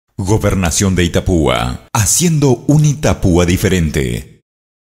Gobernación de Itapúa, haciendo un Itapúa diferente.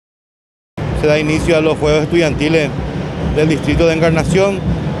 Se da inicio a los Juegos Estudiantiles del Distrito de Encarnación,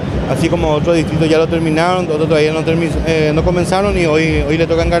 así como otros distritos ya lo terminaron, otros todavía no comenzaron, y hoy le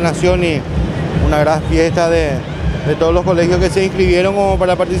toca Encarnación, y una gran fiesta de todos los colegios que se inscribieron como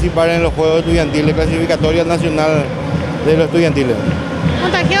para participar en los Juegos Estudiantiles, clasificatoria nacional de los estudiantiles.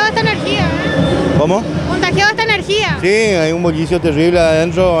 Contagiado esta energía, ¿eh? ¿Cómo? Contagiado esta energía. Sí, hay un bullicio terrible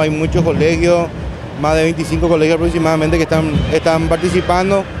adentro, hay muchos colegios, más de 25 colegios aproximadamente que están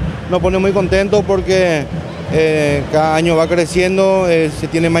participando. Nos pone muy contentos porque cada año va creciendo, se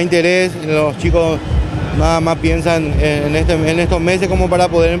tiene más interés, los chicos nada más piensan en estos meses como para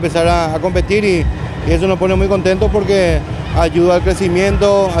poder empezar a competir, y eso nos pone muy contentos porque ayuda al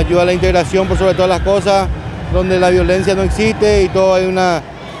crecimiento, ayuda a la integración por sobre todas las cosas, donde la violencia no existe y todo hay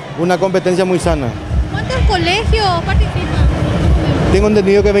una competencia muy sana. ¿Cuántos colegios participan? Tengo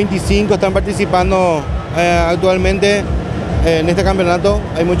entendido que 25 están participando actualmente en este campeonato.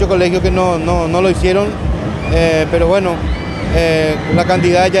 Hay muchos colegios que no lo hicieron, pero bueno, la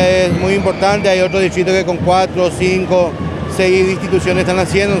cantidad ya es muy importante. Hay otros distritos que con 4, 5, 6 instituciones están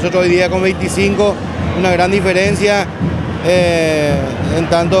haciendo. Nosotros hoy día con 25, una gran diferencia. En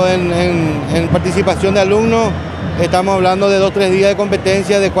tanto en participación de alumnos, estamos hablando de 2 o 3 días de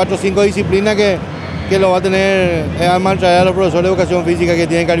competencia de 4 o 5 disciplinas que lo va a tener a traer a los profesores de educación física que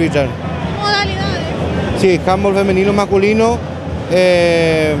tienen que arbitrar. ¿Modalidades? Sí, handball femenino, masculino,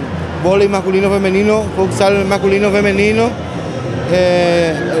 vóley masculino, femenino, futsal masculino, femenino,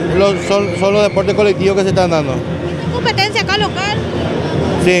 son los deportes colectivos que se están dando. ¿Hay competencia acá local?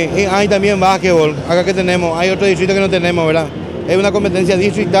 Sí, y hay también básquetbol, acá que tenemos, hay otro distrito que no tenemos, ¿verdad? Es una competencia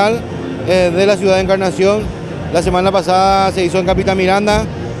distrital de la ciudad de Encarnación. La semana pasada se hizo en Capitán Miranda,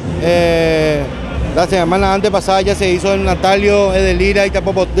 la semana antepasada ya se hizo en Natalio, Edelira,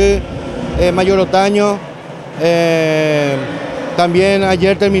 Itapopotí, Mayor Otaño. También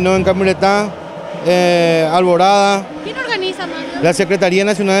ayer terminó en Camuretá, Alborada. ¿Quién organiza, Mario? La Secretaría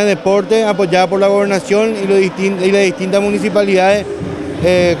Nacional de Deporte, apoyada por la Gobernación y las distintas municipalidades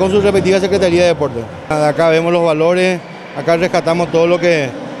con sus respectivas Secretarías de Deporte. Acá vemos los valores, acá rescatamos todo lo que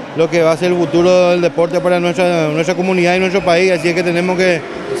va a ser el futuro del deporte para nuestra comunidad y nuestro país, así es que tenemos que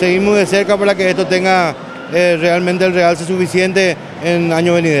seguir muy de cerca para que esto tenga realmente el realce suficiente en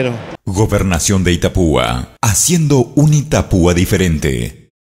años venideros. Gobernación de Itapúa, haciendo un Itapúa diferente.